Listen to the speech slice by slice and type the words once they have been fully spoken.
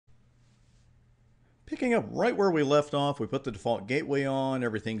Picking up right where we left off, we put the default gateway on,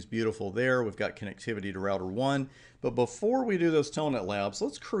 everything's beautiful there, we've got connectivity to router 1, but before we do those telnet labs,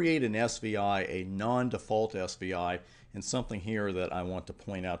 let's create an SVI, a non-default SVI, and something here that I want to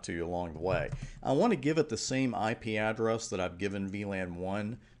point out to you along the way. I want to give it the same IP address that I've given VLAN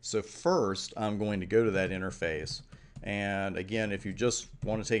 1, so first I'm going to go to that interface. And again, if you just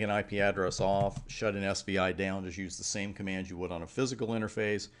want to take an IP address off, shut an SVI down, just use the same command you would on a physical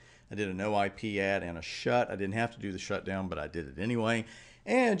interface. I did a no IP add and a shut. I didn't have to do the shutdown, but I did it anyway.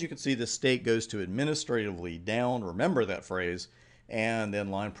 And you can see the state goes to administratively down. Remember that phrase. And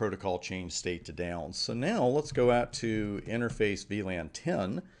then line protocol change state to down. So now let's go out to interface VLAN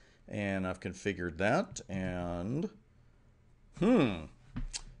 10. And I've configured that. And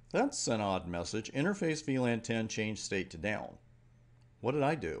that's an odd message. Interface VLAN 10 change state to down. What did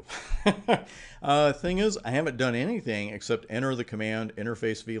I do? Thing is, I haven't done anything except enter the command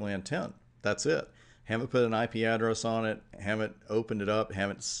interface VLAN 10. That's it. Haven't put an IP address on it, haven't opened it up,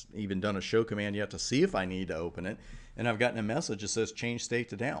 haven't even done a show command yet to see if I need to open it, and I've gotten a message that says change state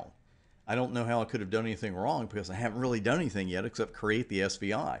to down. I don't know how I could have done anything wrong because I haven't really done anything yet except create the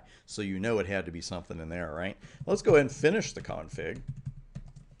SVI. So you know it had to be something in there, right? Let's go ahead and finish the config.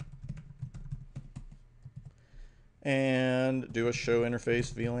 And do a show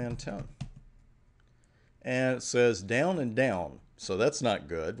interface VLAN 10. And it says down and down. So that's not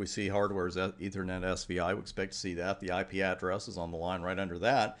good. We see hardware's Ethernet SVI. We expect to see that. The IP address is on the line right under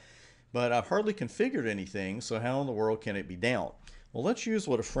that. But I've hardly configured anything, so how in the world can it be down? Well, let's use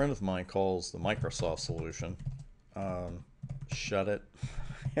what a friend of mine calls the Microsoft solution. Shut it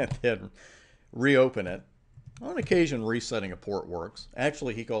and then reopen it. On occasion, resetting a port works.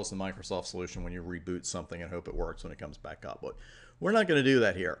 Actually, he calls the Microsoft solution when you reboot something and hope it works when it comes back up. But we're not going to do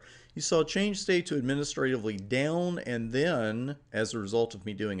that here. You saw change state to administratively down, and then, as a result of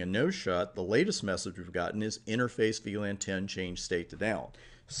me doing a no-shut, the latest message we've gotten is interface VLAN 10 change state to down.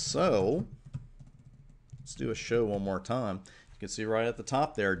 So, let's do a show one more time. You can see right at the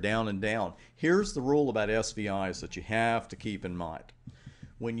top there, down and down. Here's the rule about SVIs that you have to keep in mind.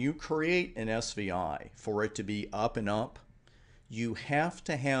 When you create an SVI, for it to be up and up, you have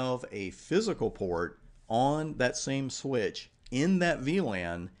to have a physical port on that same switch in that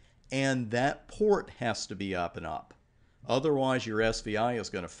VLAN, and that port has to be up and up. Otherwise, your SVI is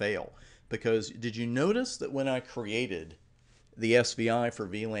going to fail. Because did you notice that when I created the SVI for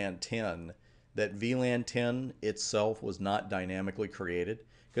VLAN 10, that VLAN 10 itself was not dynamically created?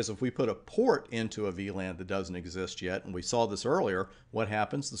 Because if we put a port into a VLAN that doesn't exist yet, and we saw this earlier, what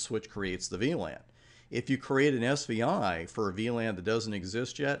happens? The switch creates the VLAN. If you create an SVI for a VLAN that doesn't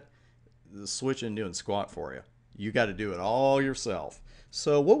exist yet, the switch isn't doing squat for you. You got to do it all yourself.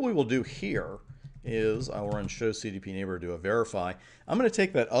 So what we will do here is I will run show CDP neighbor to do a verify. I'm going to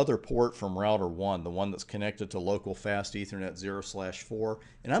take that other port from router 1, the one that's connected to local fast Ethernet 0/4,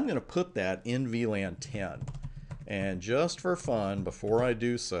 and I'm going to put that in VLAN 10. And just for fun, before I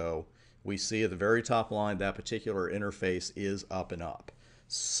do so, we see at the very top line that particular interface is up and up.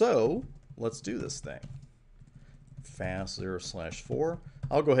 So let's do this thing. Fast 0/4.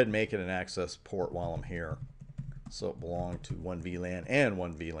 I'll go ahead and make it an access port while I'm here. So it belongs to one VLAN and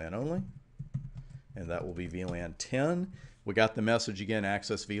one VLAN only. And that will be VLAN 10. We got the message again,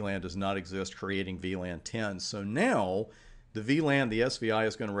 access VLAN does not exist, creating VLAN 10. So now the VLAN the SVI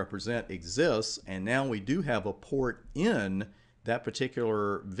is going to represent exists, and now we do have a port in that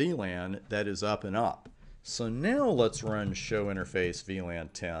particular VLAN that is up and up. So now let's run show interface VLAN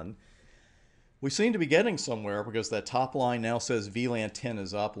 10. We seem to be getting somewhere because that top line now says VLAN 10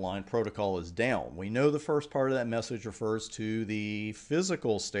 is up, line protocol is down. We know the first part of that message refers to the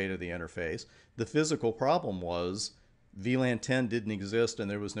physical state of the interface. The physical problem was VLAN 10 didn't exist and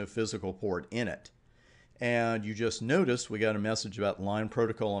there was no physical port in it. And you just noticed we got a message about line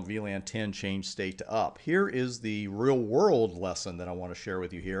protocol on VLAN 10 change state to up. Here is the real world lesson that I want to share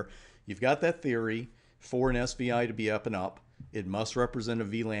with you here. You've got that theory for an SVI to be up and up. It must represent a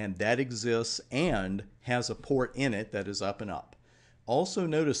VLAN that exists and has a port in it that is up and up. Also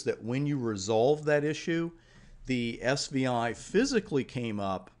notice that when you resolve that issue, the SVI physically came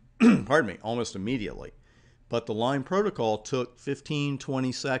up, pardon me, almost immediately. But the line protocol took 15,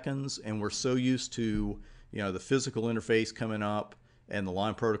 20 seconds, and we're so used to, the physical interface coming up and the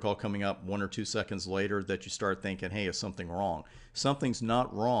line protocol coming up 1 or 2 seconds later that you start thinking, hey, is something wrong? Something's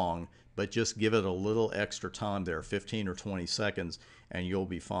not wrong, but just give it a little extra time there, 15 or 20 seconds, and you'll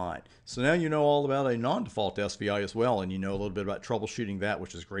be fine. So now you know all about a non-default SVI as well, and you know a little bit about troubleshooting that,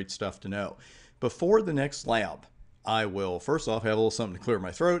 which is great stuff to know. Before the next lab, I will first off have a little something to clear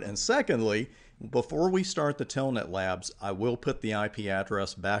my throat, and secondly, before we start the Telnet labs, I will put the IP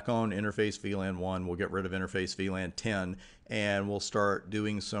address back on interface VLAN 1. We'll get rid of interface VLAN 10, and we'll start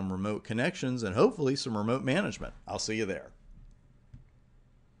doing some remote connections and hopefully some remote management. I'll see you there.